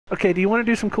Okay, do you want to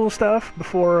do some cool stuff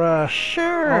before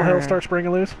Sure. all hell starts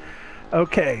breaking loose?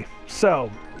 Okay,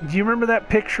 so do you remember that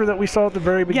picture that we saw at the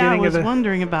very beginning Yeah, I was of the?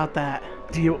 wondering about that.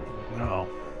 Do you? No.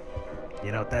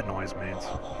 You know what that noise means?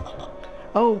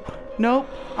 Oh, nope.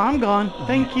 I'm gone.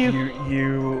 Thank you.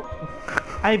 You.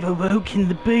 I've awoken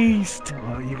the beast.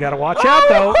 Well, you gotta watch out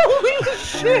though. Holy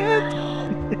shit!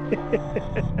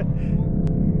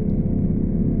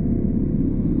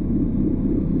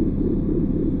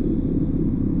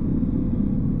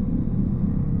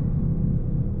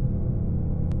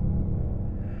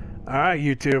 All right,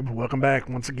 YouTube. Welcome back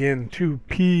once again to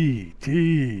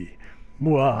PT.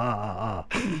 Mwah.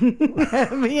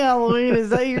 Happy Halloween. Is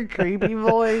that your creepy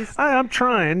voice? I'm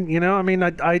trying. You know, I mean,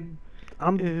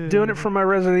 I'm doing it for my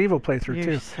Resident Evil playthrough You're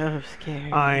too. so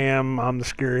scary. I'm the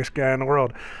scariest guy in the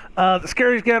world. The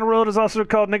scariest guy in the world is also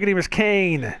called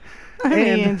Nicodemuscain. I'm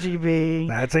And AnjiB.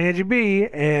 that's AnjiB,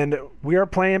 and we are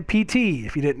playing PT.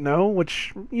 If you didn't know,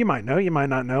 which you might know, you might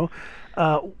not know.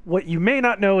 What you may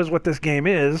not know is what this game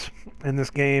is, and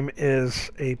this game is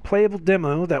a playable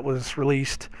demo that was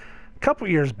released a couple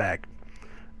years back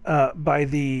by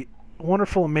the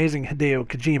wonderful, amazing Hideo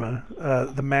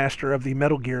Kojima, the master of the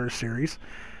Metal Gear series.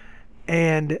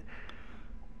 And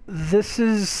this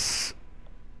is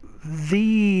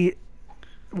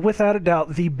without a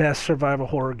doubt, the best survival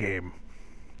horror game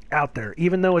out there,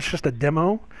 even though it's just a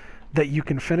demo that you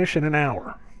can finish in an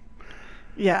hour.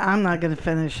 Yeah, I'm not going to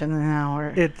finish in an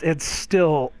hour. It's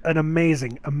still an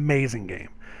amazing, amazing game.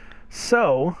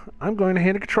 So, I'm going to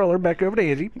hand the controller back over to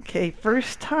Anji. Okay,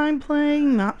 first time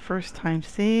playing, not first time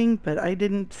seeing, but I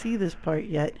didn't see this part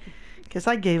yet because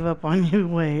I gave up on you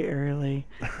way early.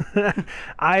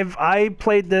 I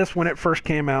played this when it first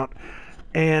came out,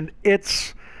 and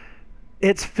it's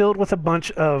filled with a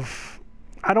bunch of,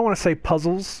 I don't want to say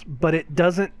puzzles, but it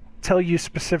doesn't tell you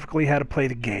specifically how to play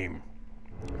the game.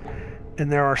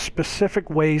 And there are specific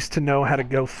ways to know how to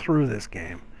go through this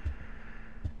game.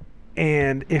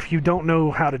 And if you don't know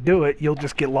how to do it, you'll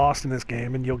just get lost in this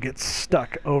game and you'll get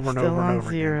stuck over and over and over Still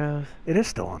on zeros. again. It is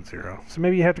still on zero. So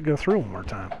maybe you have to go through one more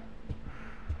time.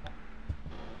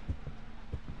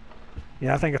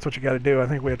 Yeah, I think that's what you got to do. I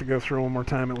think we have to go through one more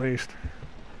time at least.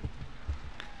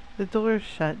 The door's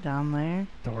shut down there.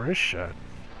 Door is shut.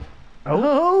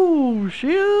 Oh,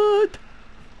 shit!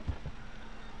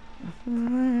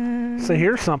 So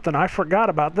here's something. I forgot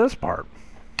about this part.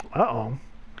 Uh-oh.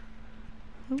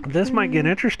 Okay. This might get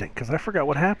interesting because I forgot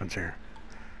what happens here.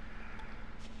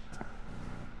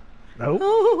 Nope.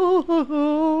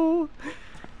 Oh,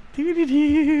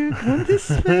 do-do-do, come this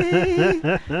way.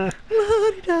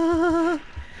 La-di-da.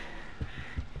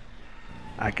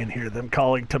 I can hear them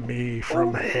calling to me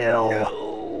from hell.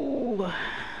 No.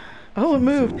 Oh, it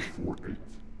moved.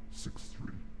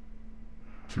 204863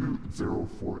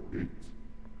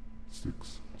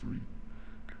 204863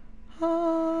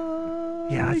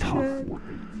 Yeah, Holy shit.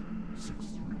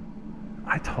 4863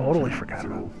 I totally forgot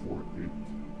about it.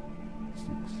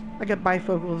 204863 I got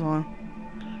bifocals on.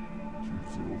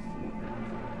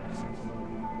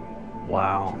 204863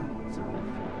 Wow.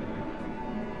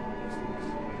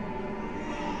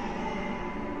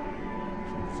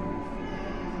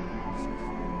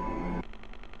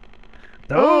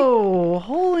 Oh,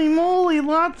 holy moly,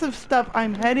 lots of stuff.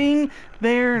 I'm heading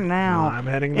there now. I'm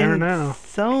heading there in now.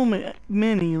 So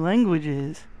many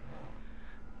languages.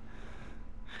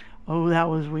 Oh, that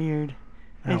was weird.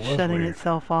 That It's was shutting weird.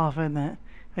 itself off, isn't it?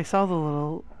 I saw the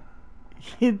little...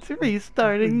 It's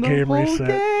restarting the Game whole reset.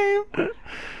 game.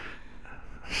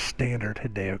 Standard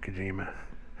Hideo Kojima.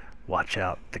 Watch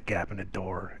out, the gap in the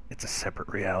door. It's a separate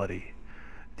reality.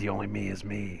 The only me is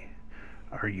me.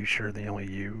 Are you sure the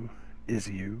only you is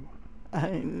you? I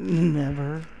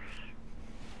never...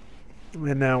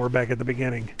 And now we're back at the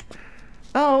beginning.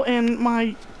 Oh, and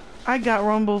I got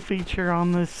rumble feature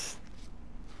on this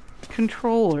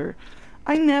controller.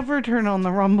 I never turn on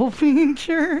the rumble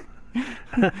feature.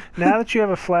 Now that you have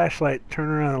a flashlight, turn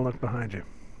around and look behind you.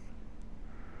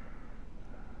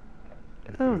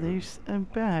 Oh, there's a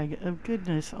bag of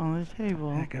goodness on the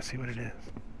table. Yeah, go see what it is.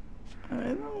 I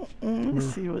don't want to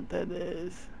see what that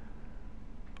is.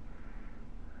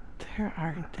 There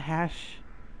are hash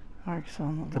marks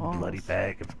on the The walls. bloody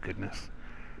bag of goodness.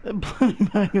 A bloody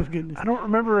bag of goodness. I don't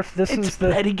remember if this It's is the.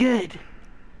 bloody good.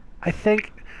 I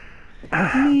think.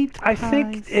 Meat I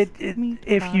think pies, meat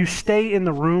if you pies. stay in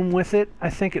the room with it,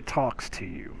 I think it talks to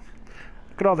you.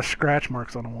 Look at all the scratch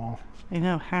marks on the wall. I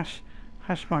know, hash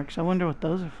marks. I wonder what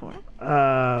those are for.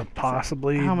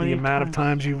 Possibly How the many amount of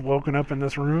times? times you've woken up in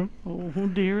this room. Oh,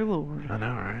 dear Lord. I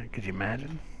know, right? Could you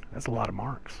imagine? That's a lot of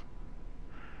marks.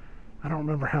 I don't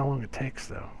remember how long it takes,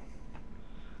 though.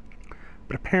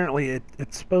 but apparently it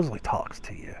supposedly talks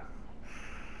to you.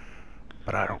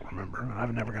 But I don't remember.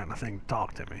 I've never gotten a thing to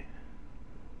talk to me.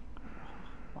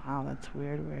 Wow, that's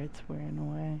weird where it's wearing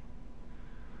away.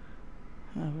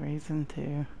 No reason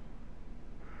to.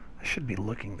 I should be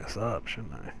looking this up,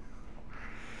 shouldn't I?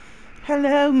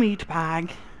 Hello, meat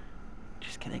bag.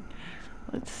 Just kidding.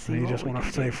 Let's see. You what just we want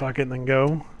to can say do. fuck it and then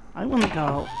go? I want to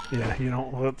go. Yeah, you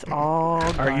don't. It's all.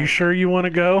 Are you dark. sure you want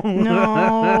to go?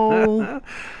 No.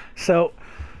 So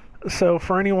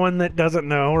for anyone that doesn't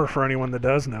know, or for anyone that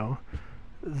does know,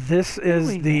 this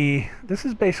is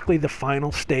basically the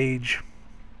final stage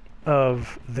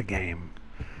of the game.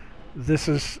 This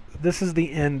is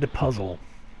the end puzzle.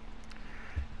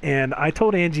 And I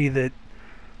told Anji that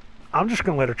I'm just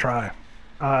gonna let her try.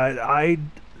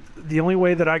 The only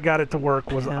way that I got it to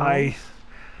work was Pills.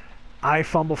 I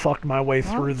fumble fucked my way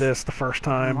through Lots- this the first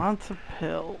time Lots of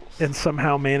pills. and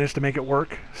somehow managed to make it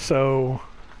work. So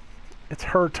it's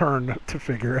her turn to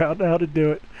figure out how to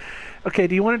do it. Okay,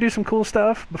 do you want to do some cool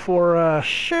stuff before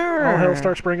Sure. all hell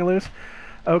starts breaking loose?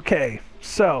 Okay,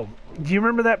 so do you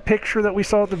remember that picture that we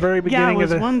saw at the very beginning Yeah, I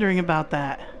was of the? wondering about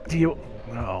that. Do you?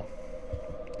 Oh,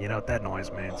 you know what that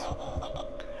noise means?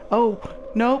 Oh,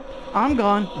 nope. I'm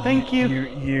gone. Thank you.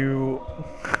 You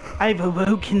I've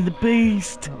awoken the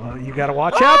beast. you gotta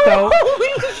watch out though.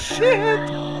 Holy shit!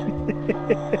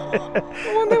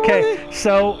 Okay,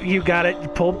 so you got it. You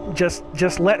pull.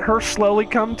 Just let her slowly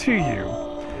come to you,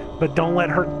 but don't let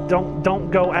her.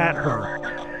 Don't go at her,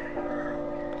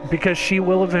 because she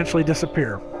will eventually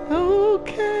disappear.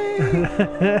 Okay.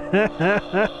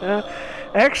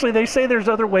 Actually, they say there's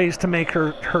other ways to make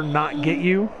her not get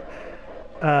you.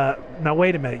 Now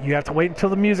wait a minute. You have to wait until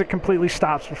the music completely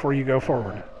stops before you go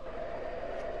forward.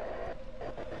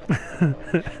 I'm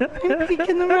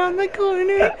peeking around the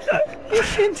corner. This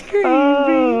shit's crazy.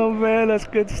 Oh man, that's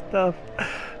good stuff.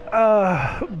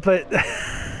 But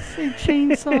Say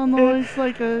chainsaw noise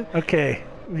like a. okay,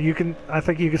 you can. I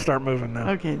think you can start moving now.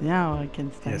 Okay, now I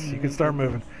can start. Yes, you can start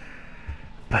moving.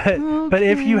 But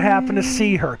if you happen to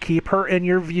see her, keep her in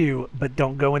your view, but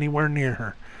don't go anywhere near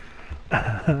her.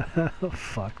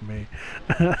 Fuck me.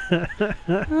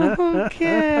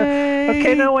 Okay.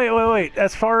 Okay, no, wait.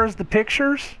 As far as the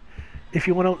pictures, if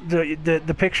you want to,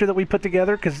 the picture that we put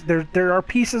together, because there are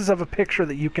pieces of a picture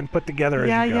that you can put together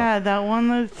Yeah, as you go. yeah, that one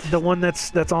that's. The one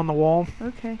that's on the wall.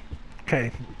 Okay.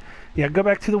 Okay. Yeah, go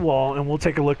back to the wall and we'll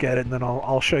take a look at it, and then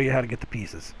I'll show you how to get the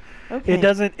pieces. Okay.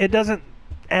 It doesn't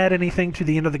add anything to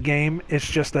the end of the game. It's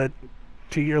just to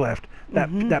your left.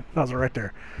 That puzzle right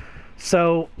there.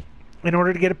 So, in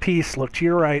order to get a piece, look to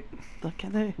your right, Look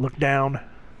at it. look down,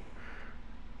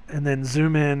 and then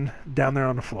zoom in down there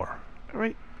on the floor.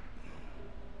 Right.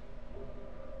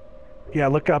 Yeah,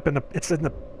 look up it's in the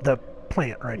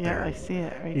plant right Yeah, there. I see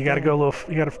it. Right. You got to there. go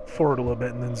you got to forward a little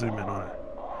bit and then zoom in on it.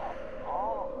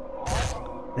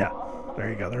 Yeah, there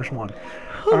you go. There's one.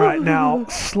 All right, now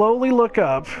slowly look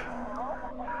up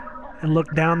and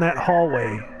look down that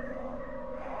hallway.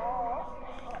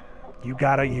 You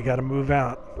gotta move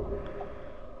out.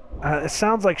 It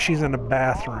sounds like she's in a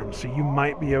bathroom, so you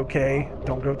might be okay.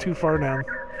 Don't go too far down.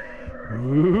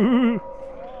 Ooh.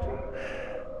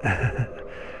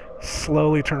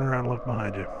 Slowly turn around and look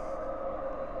behind you.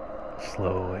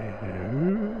 Slowly.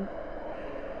 Ooh.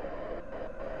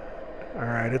 All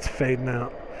right, it's fading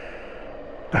out.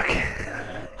 Okay.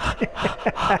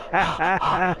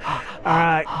 All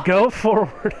right, go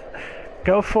forward.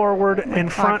 Go forward in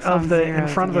front of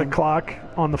the clock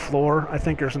on the floor. I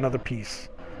think there's another piece.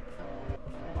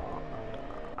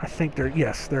 I think there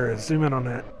is. Zoom in on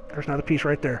that. There's another piece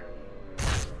right there.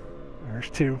 There's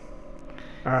two.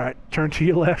 All right, turn to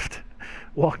your left.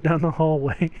 Walk down the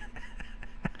hallway.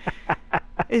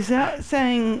 Is that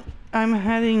saying I'm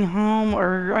heading home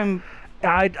or I'm?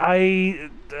 I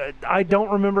don't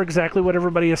remember exactly what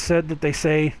everybody has said that they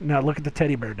say. Now look at the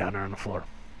teddy bear down there on the floor.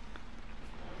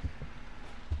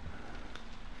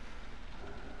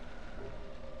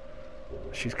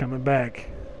 She's coming back.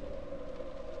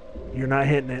 You're not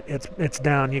hitting it. It's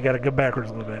down. You got to go backwards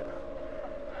a little bit.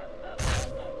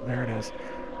 There it is.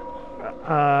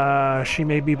 She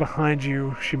may be behind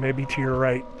you. She may be to your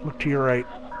right. Look to your right.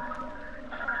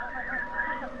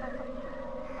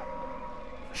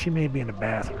 She may be in the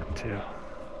bathroom too.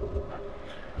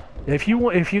 If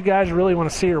you guys really want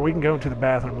to see her, we can go into the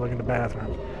bathroom and look in the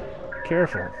bathroom.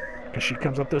 Careful, because she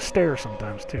comes up those stairs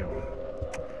sometimes too.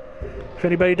 If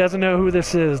anybody doesn't know who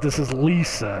this is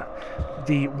Lisa,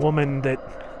 the woman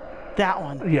that... That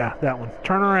one. Yeah, that one.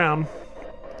 Turn around.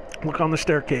 Look on the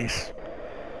staircase.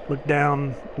 Look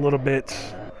down a little bit.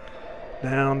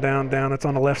 Down, down, down. It's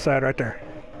on the left side right there.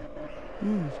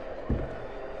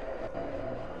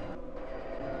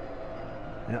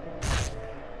 Yeah.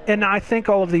 And I think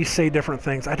all of these say different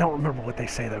things. I don't remember what they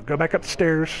say though. Go back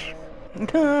upstairs.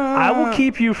 I will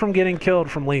keep you from getting killed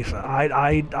from Lisa.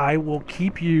 I will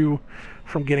keep you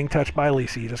from getting touched by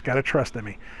Lisa. You just got to trust in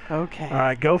me. Okay. All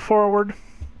right, go forward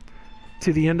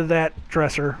to the end of that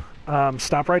dresser.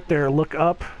 Stop right there. Look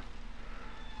up.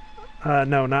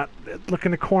 No, not. Look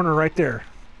in the corner right there.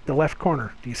 The left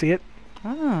corner. Do you see it?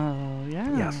 Oh,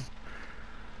 yeah. Yes.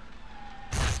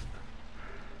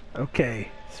 Okay.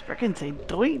 It's frickin' say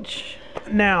Deutsch.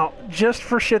 Now, just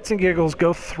for shits and giggles,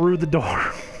 go through the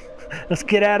door. Let's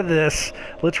get out of this.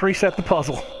 Let's reset the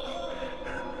puzzle.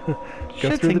 Go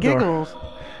Shits through and the door. giggles.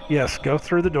 Yes, go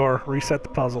through the door, reset the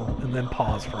puzzle, and then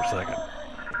pause for a second.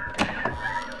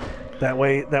 That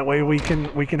way we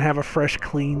can have a fresh,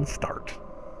 clean start.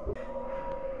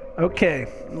 Okay.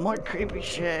 More creepy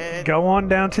shit. Go on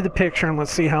down to the picture and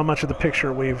let's see how much of the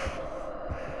picture we've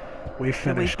Did we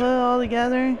finished. put it all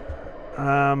together?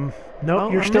 Nope, Oh,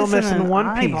 you're we're still missing an one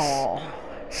eyeball.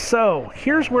 piece. So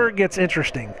here's where it gets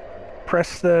interesting.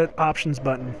 Press the options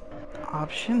button.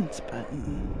 Options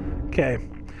button. Okay.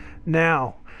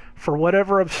 Now, for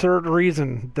whatever absurd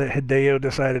reason that Hideo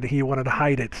decided he wanted to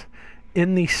hide it,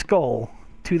 in the skull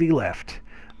to the left,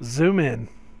 zoom in,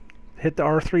 hit the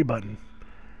R3 button.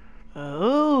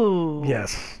 Oh.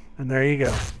 Yes, and there you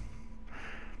go.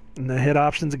 And then hit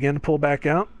options again to pull back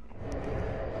out.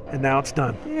 And now it's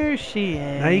done. There she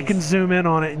is. Now you can zoom in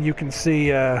on it and you can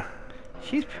see,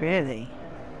 She's pretty.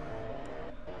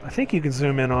 I think you can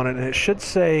zoom in on it and it should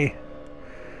say,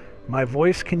 my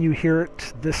voice, can you hear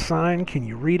it? This sign, can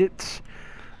you read it?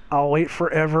 I'll wait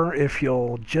forever if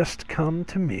you'll just come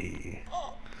to me.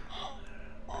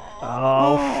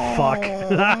 Oh, fuck.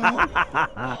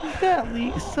 That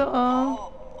Lisa.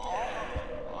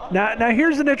 Now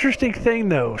here's an interesting thing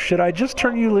though. Should I just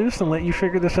turn you loose and let you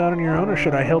figure this out on your own, or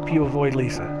should I help you avoid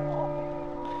Lisa?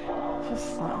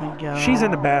 Just let me go. She's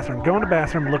in the bathroom. Go in the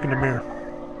bathroom and look in the mirror.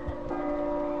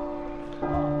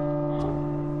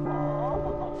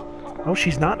 Oh,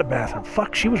 she's not in the bathroom.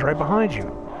 Fuck, she was right behind you.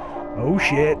 Oh,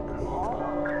 shit.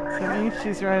 So maybe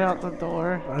she's right out the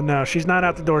door. No, she's not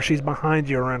out the door. She's behind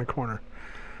you around the corner.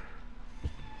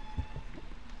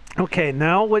 Okay,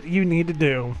 now what you need to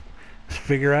do is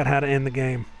figure out how to end the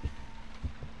game.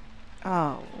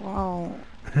 Oh, well.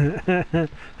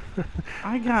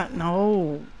 I got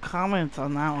no comments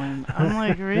on that one. I'm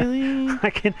like, really? I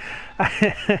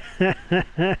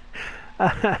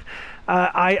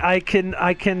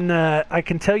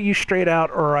can tell you straight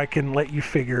out, or I can let you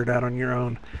figure it out on your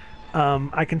own.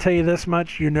 I can tell you this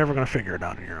much: you're never going to figure it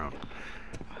out on your own.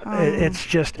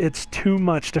 It's too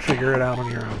much to figure it out on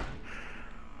your own.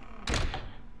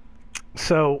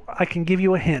 So I can give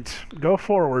you a hint. Go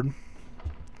forward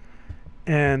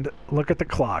and look at the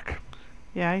clock.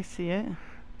 Yeah, I see it.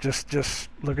 Just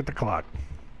look at the clock.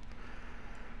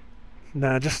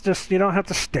 No, just you don't have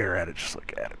to stare at it. Just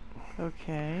look at it.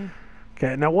 Okay.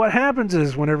 Okay. Now what happens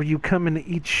is whenever you come in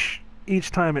each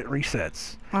time it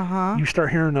resets, Uh-huh. you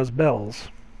start hearing those bells,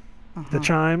 the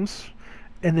chimes,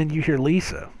 and then you hear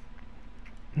Lisa.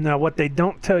 Now what they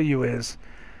don't tell you is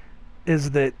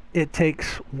that it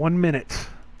takes 1 minute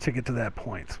to get to that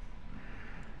point.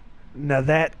 Now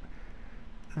that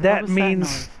was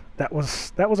means that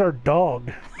was our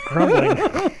dog grumbling.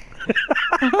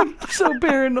 I'm so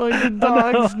paranoid the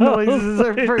dog's noises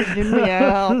are freaking me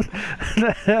out.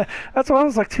 That's why I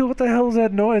was like, dude, what the hell is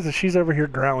that noise? And she's over here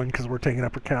growling because we're taking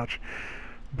up her couch.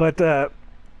 But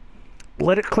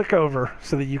let it click over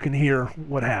so that you can hear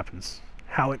what happens,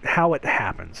 how it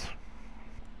happens.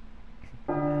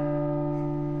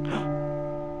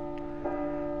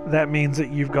 That means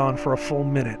that you've gone for a full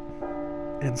minute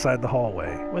inside the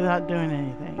hallway. Without doing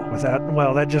anything.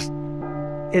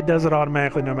 It does it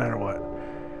automatically no matter what.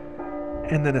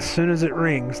 And then as soon as it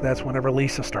rings, that's whenever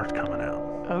Lisa starts coming out.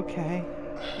 Okay.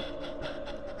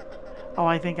 Oh,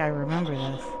 I think I remember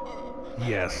this.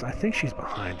 Yes, I think she's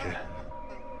behind you.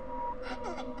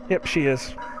 Yep, she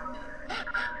is.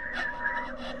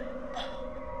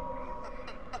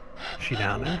 She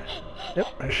down there? Yep,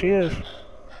 there she is.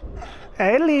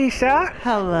 Hey, Lisa!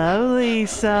 Hello,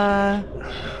 Lisa.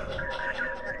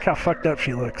 Look how fucked up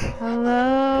she looks.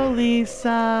 Hello, Lisa.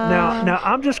 Now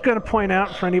I'm just going to point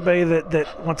out for anybody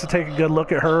that wants to take a good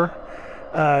look at her,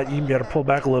 you got to pull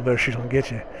back a little bit or she's going to get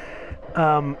you.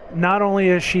 Not only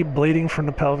is she bleeding from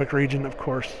the pelvic region, of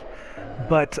course,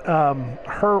 but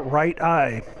her right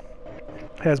eye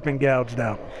has been gouged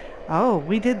out. Oh,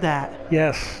 we did that.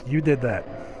 Yes, you did that.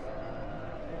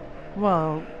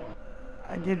 Well,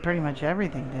 I did pretty much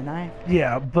everything, didn't I?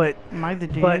 Yeah, but Am I the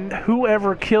dude? but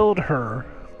whoever killed her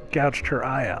gouged her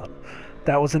eye out.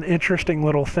 That was an interesting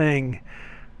little thing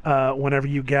whenever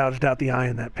you gouged out the eye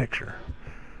in that picture.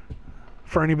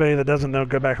 For anybody that doesn't know,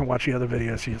 go back and watch the other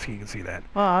videos so you can see that.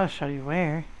 Well, I'll show you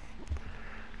where.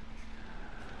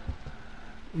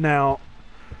 Now,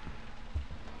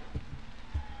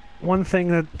 one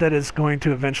thing that is going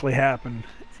to eventually happen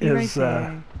See is... right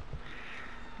there.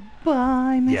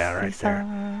 Bye, Miss yeah, right Lisa.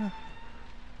 there.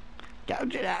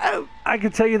 Gouge it out. I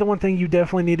can tell you the one thing you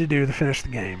definitely need to do to finish the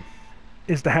game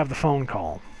is to have the phone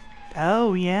call.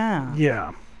 Oh, yeah.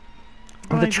 Yeah.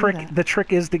 How do I do that? The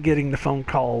trick is to getting the phone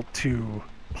call to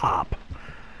pop.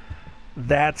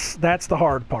 That's the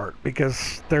hard part,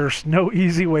 because there's no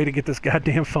easy way to get this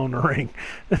goddamn phone to ring.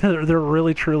 There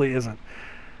really truly isn't.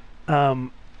 Yeah,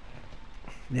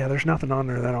 there's nothing on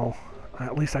there that'll,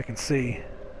 at least I can see.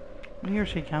 Here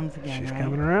she comes again. She's right?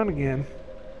 coming around again.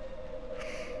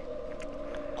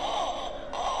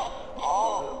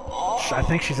 I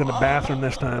think she's in the bathroom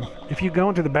this time. If you go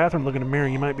into the bathroom, look in the mirror,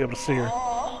 you might be able to see her.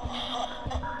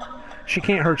 She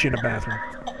can't hurt you in the bathroom.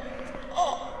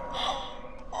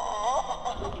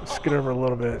 Let's get over a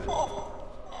little bit.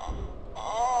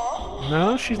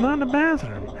 No, she's not in the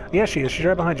bathroom. Yeah, she is. She's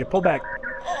right behind you. Pull back.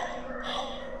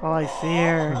 Oh, I see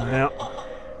her. Yeah.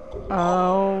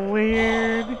 Oh,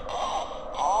 weird.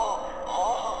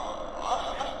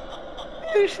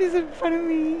 There she's in front of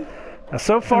me. Now,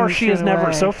 so far she has never.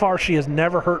 away. So far she has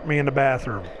never hurt me in the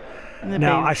bathroom. And the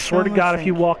Now, baby's I swear to still in the God, if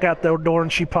you sink. walk out the door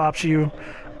and she pops you,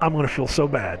 I'm going to feel so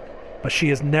bad. But she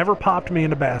has never popped me in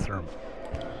the bathroom.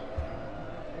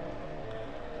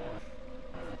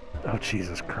 Oh,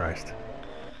 Jesus Christ.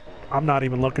 I'm not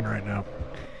even looking right now.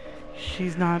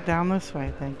 She's not down this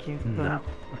way, thank you. No.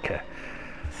 Okay.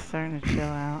 Starting to chill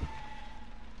out.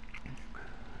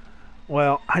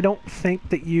 Well, I don't think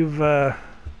that you've...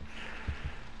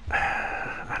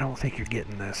 I don't think you're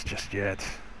getting this just yet.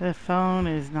 The phone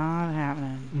is not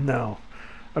happening. No.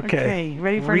 Okay.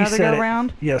 Ready for another Reset go it.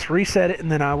 round? Yes, reset it, and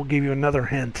then I will give you another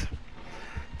hint.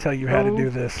 Tell you how to do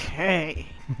this. Okay.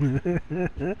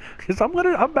 Because I'm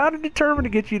about to determine to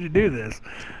get you to do this.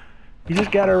 You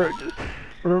just gotta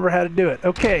remember how to do it.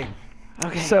 Okay.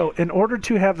 Okay. So, in order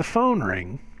to have the phone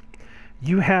ring,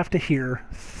 you have to hear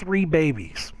 3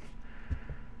 babies.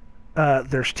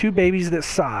 There's 2 babies that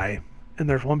sigh, and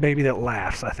there's 1 baby that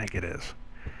laughs, I think it is.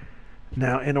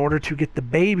 Now, in order to get the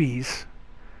babies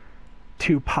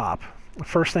to pop, the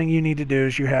first thing you need to do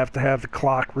is you have to have the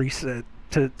clock reset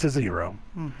to 0.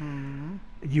 Mm-hmm.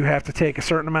 You have to take a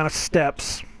certain amount of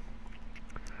steps.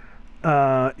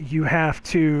 You have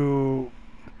to...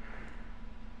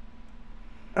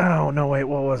 Oh, no, wait,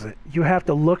 what was it? You have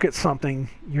to look at something.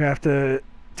 You have to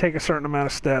take a certain amount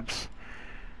of steps.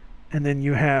 And then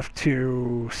you have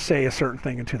to say a certain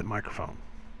thing into the microphone.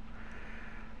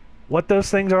 What those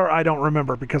things are, I don't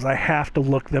remember, because I have to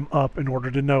look them up in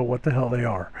order to know what the hell they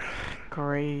are.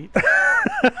 Great.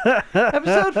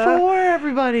 Episode 4,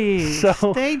 everybody.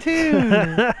 So- Stay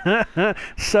tuned.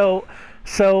 So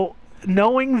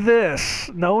knowing this,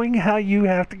 knowing how you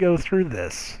have to go through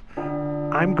this,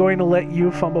 I'm going to let you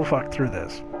fumblefuck through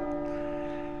this.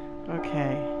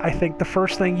 Okay. I think the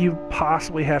first thing you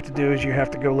possibly have to do is you have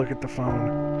to go look at the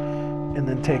phone and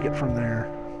then take it from there.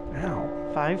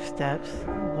 Ow. 5 steps.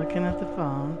 Looking at the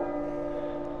phone.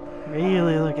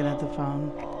 Really looking at the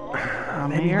phone. I'm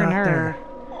Maybe hearing not her.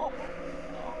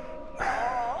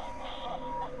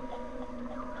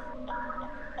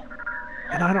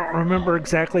 And I don't remember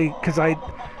exactly, because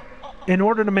in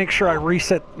order to make sure I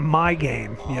reset my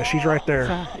game, yeah, she's right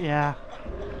there. Yeah.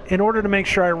 In order to make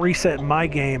sure I reset my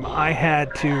game, I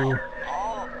had to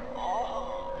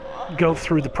go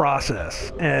through the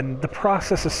process. And the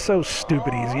process is so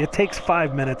stupid easy. It takes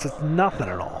 5 minutes. It's nothing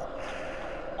at all.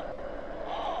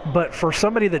 But for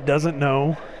somebody that doesn't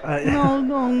know... No,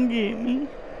 don't get me.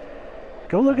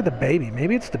 Go look at the baby.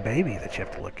 Maybe it's the baby that you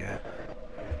have to look at.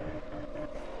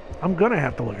 I'm going to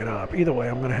have to look it up. Either way,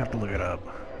 I'm going to have to look it up.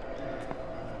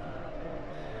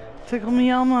 Tickle me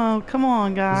Elmo. Come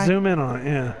on, guy. Zoom in on it,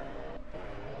 yeah.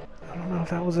 I don't know if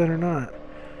that was it or not.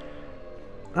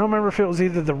 I don't remember if it was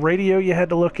either the radio you had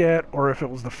to look at, or if it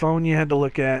was the phone you had to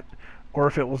look at, or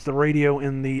if it was the radio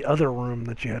in the other room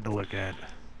that you had to look at.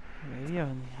 Radio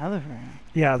in the other room.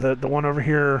 Yeah, the one over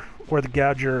here where the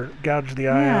gouge the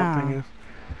eye out thing is.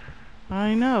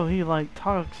 I know. He, like,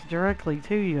 talks directly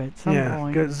to you at some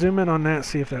point. Go zoom in on that,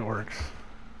 see if that works.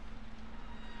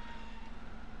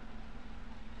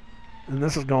 And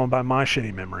this is going by my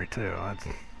shitty memory, too.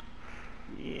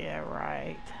 Yeah,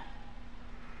 right.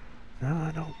 No,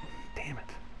 I don't. Damn it.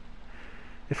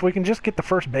 If we can just get the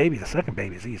first baby, the second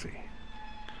baby's easy.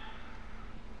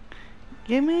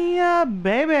 Give me a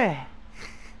baby.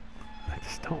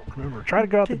 just don't remember. Try to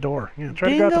go out the door. Yeah,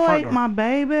 try to go out the Dingo front ate door. my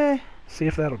baby. See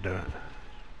if that'll do it.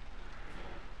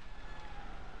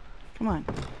 Come on.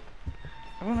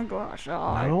 I want to go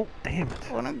outside. No, damn it.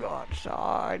 I want to go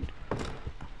outside.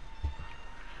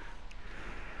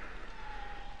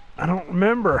 I don't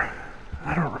remember.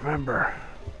 I don't remember.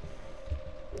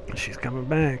 She's coming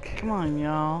back. Come on,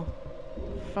 y'all.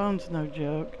 Phone's no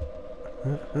joke.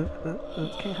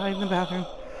 Okay, hide in the bathroom.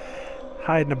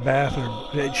 Hide in the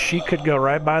bathroom. She could go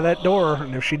right by that door,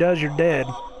 and if she does, you're dead.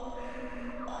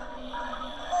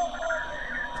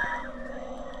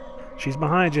 She's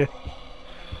behind you.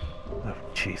 Oh,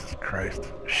 Jesus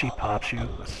Christ. She pops you,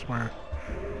 I swear.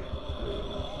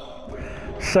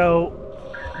 So,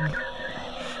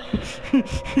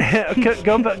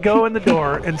 go in the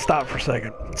door and stop for a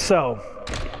second. So,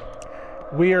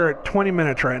 we are at 20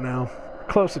 minutes right now.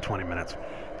 Close to 20 minutes.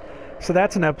 So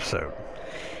that's an episode.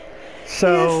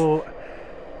 So,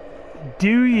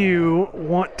 do you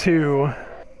want to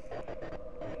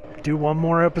do one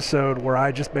more episode where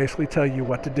I just basically tell you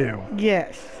what to do?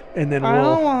 Yes. And then I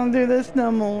don't want to do this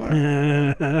no more.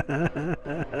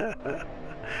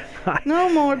 No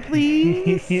more,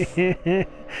 please.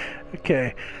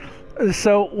 Okay.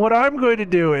 So what I'm going to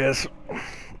do is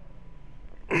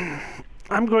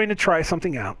I'm going to try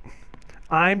something out.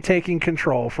 I'm taking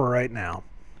control for right now.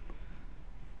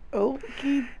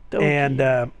 Okie dokie.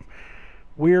 And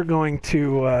we're going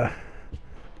to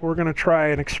try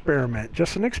an experiment,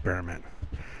 just an experiment.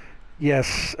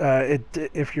 Yes,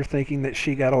 if you're thinking that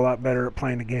she got a lot better at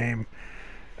playing the game,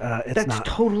 it's that's not.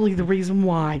 totally the reason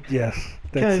why. Yes,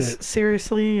 that's Because it.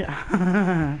 seriously,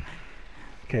 Okay,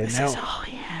 this now is all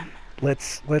in.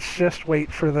 let's just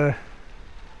wait for the.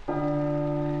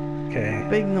 Okay,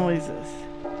 Big noises.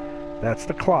 that's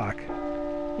the clock.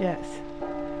 Yes.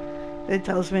 It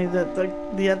tells me that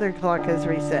the other clock has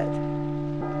reset.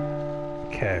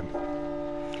 Okay,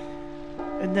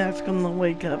 And that's going to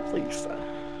wake up Lisa.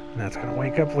 and that's gonna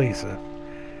wake up Lisa.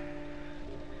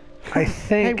 I Hey,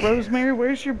 think. Rosemary,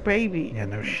 where's your baby? Yeah,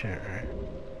 no shit, right?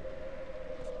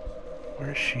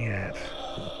 Where's she at?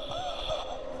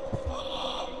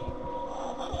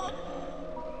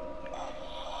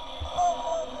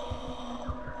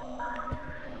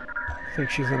 I think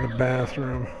she's in the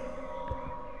bathroom.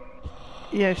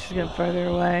 Yeah, she's got farther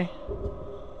away.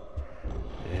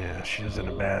 Yeah, she's in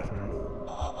the bathroom.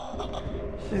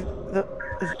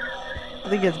 I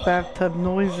think it's bathtub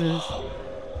noises.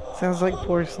 Sounds like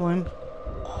porcelain.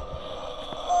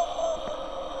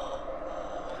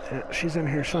 Yeah, she's in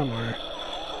here somewhere.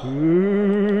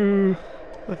 Ooh.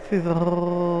 Look through the I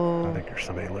hole. think there's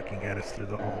somebody looking at us through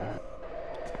the hole.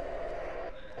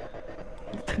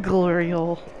 The glory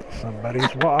hole.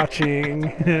 Somebody's watching.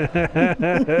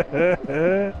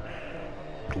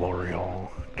 Glory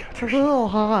hole. God, It's a little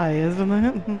high, isn't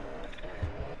it?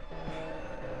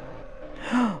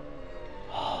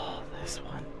 Oh, this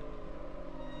one.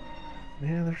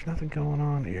 yeah, there's nothing going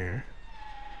on here.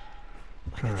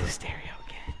 Look at the stereo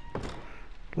again.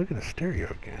 Look at the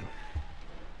stereo again.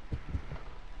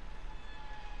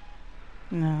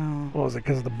 No, What was it,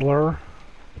 because of the blur? I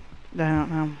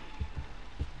don't know.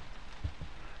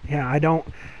 Yeah, I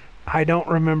don't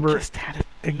remember Just had it.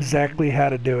 exactly how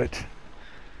to do it.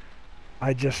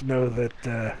 I just know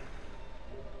that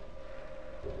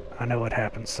I know it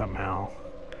happens somehow.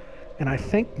 And I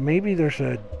think maybe there's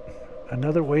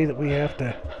another way that we have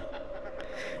to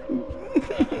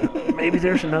maybe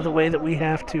there's another way that we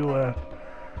have to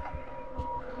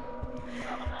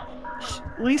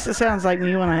Lisa sounds like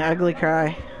me when I ugly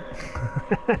cry.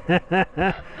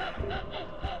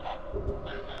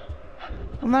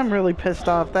 When I'm really pissed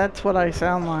off, that's what I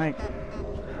sound like.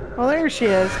 Well, there she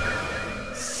is.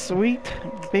 Sweet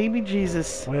baby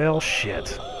Jesus. well,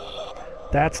 shit.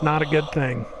 That's not a good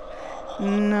thing.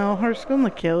 No, her's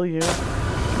gonna kill you.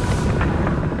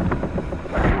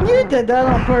 You did that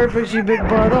on purpose, you big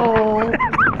butthole.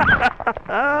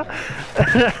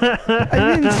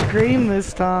 I didn't scream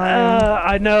this time.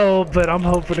 I know, but I'm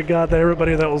hoping to God that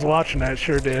everybody that was watching that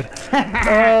sure did.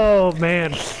 Oh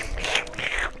man.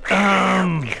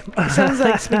 Sounds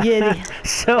like spaghetti.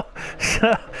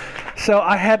 So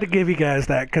I had to give you guys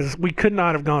that because we could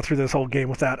not have gone through this whole game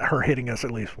without her hitting us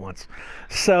at least once.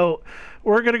 So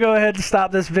we're going to go ahead and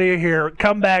stop this video here.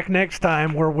 Come back next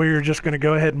time where we're just going to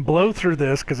go ahead and blow through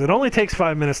this because it only takes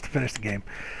 5 minutes to finish the game.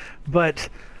 But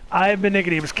I've been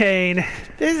nicodemoscain.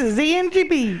 This is the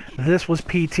AnjiB. This was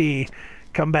PT.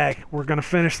 Come back. We're going to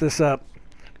finish this up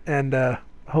and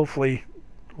hopefully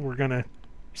we're going to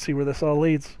see where this all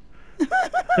leads.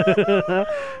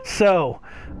 So,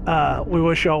 we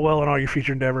wish y'all well in all your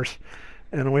future endeavors,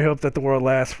 and we hope that the world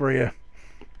lasts for you.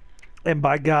 And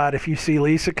by God, if you see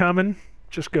Lisa coming,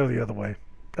 just go the other way.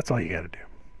 That's all you got to do.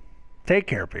 Take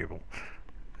care, people.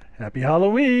 Happy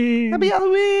Halloween. Happy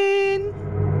Halloween!